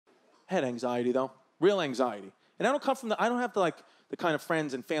I had anxiety, though. Real anxiety. And I don't come from I don't have the kind of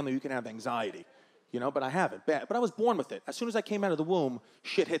friends and family who can have anxiety, you know, but I have it bad. But I was born with it. As soon as I came out of the womb,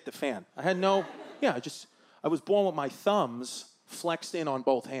 shit hit the fan. I had no, I was born with my thumbs flexed in on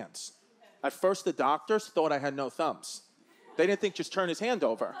both hands. At first, the doctors thought I had no thumbs. They didn't think just turn his hand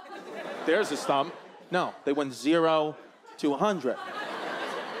over. There's his thumb. No, they went 0 to 100.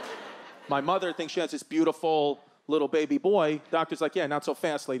 My mother thinks she has this beautiful little baby boy. Doctor's like, yeah, not so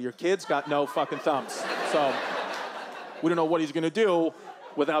fast, lady. Your kid's got no fucking thumbs. So we don't know what he's gonna do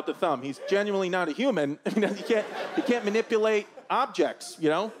without the thumb. He's genuinely not a human. I mean, he can't manipulate objects, you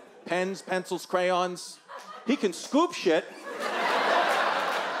know? Pens, pencils, crayons. He can scoop shit.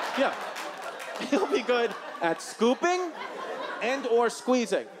 Yeah. He'll be good at scooping and or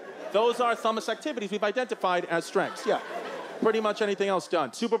squeezing. Those are thumbless activities we've identified as strengths. Yeah. Pretty much anything else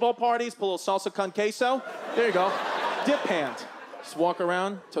done. Super Bowl parties, put a little salsa con queso. There you go. Dip hand. Just walk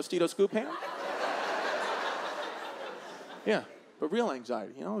around, Tostito scoop hand. Yeah, but real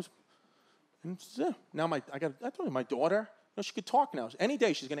anxiety, you know. Now I told you my daughter, you know, she could talk now. Any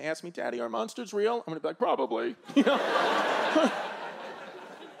day she's gonna ask me, Daddy, are monsters real? I'm gonna be like, probably. You know?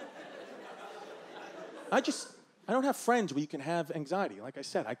 I don't have friends where you can have anxiety. Like I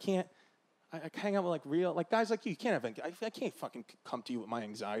said, I hang out with like real, like guys like you. You can't have anxiety. I can't fucking come to you with my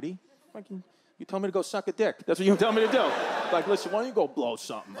anxiety. You tell me to go suck a dick. That's what you tell me to do. Like, listen, why don't you go blow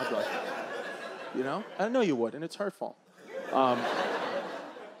something? I'd be like, you know? I know you would, and it's hurtful. I'm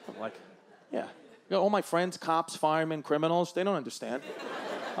like, yeah. You know, all my friends, cops, firemen, criminals, they don't understand.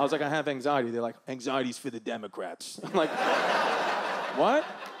 I was like, I have anxiety. They're like, anxiety's for the Democrats. I'm like, what?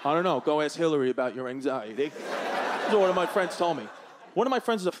 I don't know. Go ask Hillary about your anxiety. That's what one of my friends told me. One of my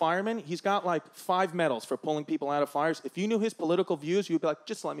friends is a fireman. He's got like 5 medals for pulling people out of fires. If you knew his political views, you'd be like,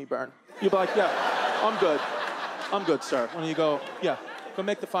 just let me burn. You'd be like, yeah, I'm good. I'm good, sir. When you go, yeah, go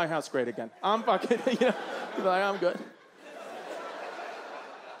make the firehouse great again. I'm fucking, you know, you'd be like, I'm good.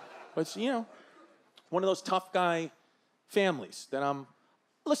 But it's, you know, one of those tough guy families that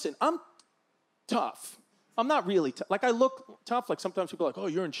listen, I'm tough. I'm not really tough. Like, I look tough. Like, sometimes people are like, oh,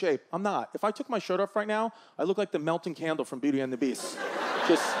 you're in shape. I'm not. If I took my shirt off right now, I look like the melting candle from Beauty and the Beast.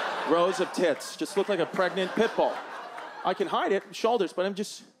 Just rows of tits. Just look like a pregnant pit bull. I can hide it, shoulders, but I'm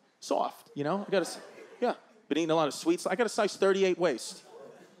just soft, you know? Been eating a lot of sweets. I got a size 38 waist.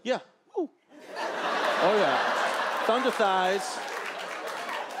 Yeah. Ooh. Oh, yeah. Thunder thighs.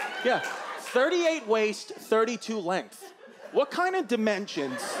 Yeah. 38 waist, 32 length. What kind of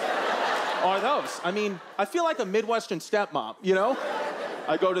dimensions are those? I mean, I feel like a Midwestern stepmom, you know?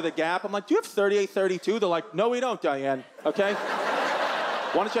 I go to the Gap, I'm like, do you have 38, 32? They're like, no, we don't, Diane, okay?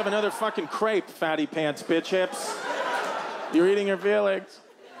 Why don't you have another fucking crepe, fatty pants, bitch hips? You're eating your feelings.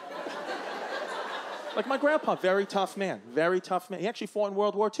 Like my grandpa, very tough man. He actually fought in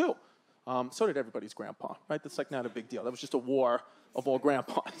World War II. So did everybody's grandpa, right? That's like not a big deal. That was just a war of all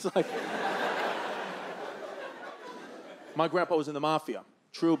grandpas. Like, my grandpa was in the mafia.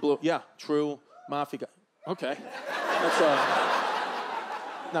 True blue, yeah, true mafia guy. Okay. That's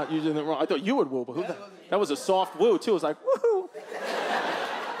not using it wrong. I thought you would woo, but that was a soft woo too. It was like, woohoo.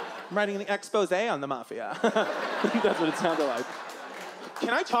 I'm writing an expose on the mafia. That's what it sounded like.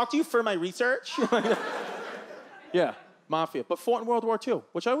 Can I talk to you for my research? Yeah, mafia, but fought in World War II,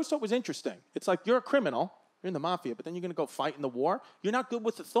 which I always thought was interesting. It's like, you're a criminal, you're in the mafia, but then you're gonna go fight in the war? You're not good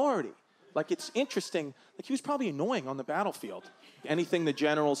with authority. Like, it's interesting. Like, he was probably annoying on the battlefield. Anything the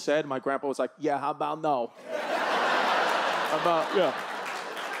general said, my grandpa was like, yeah, how about no? How about, yeah.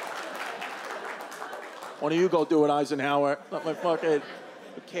 Why don't you go do it, Eisenhower? Not my fucking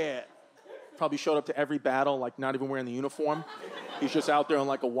kid. Probably showed up to every battle, like, not even wearing the uniform. He's just out there on,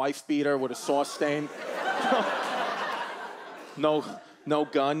 like, a wife beater with a sauce stain. No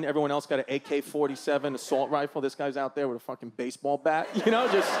gun. Everyone else got an AK-47 assault rifle. This guy's out there with a fucking baseball bat. You know,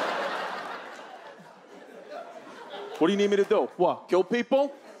 just... What do you need me to do? What, kill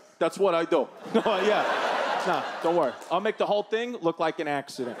people? That's what I do. No, yeah. Nah, don't worry. I'll make the whole thing look like an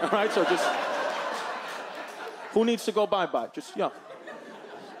accident, all right? So just, who needs to go bye-bye? Just, yeah.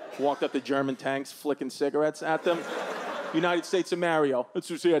 Walked up to German tanks, flicking cigarettes at them. United States of Mario. It's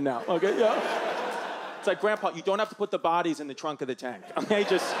who's here now, okay, yeah. It's like, Grandpa, you don't have to put the bodies in the trunk of the tank, okay?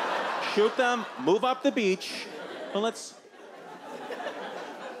 Just shoot them, move up the beach, and let's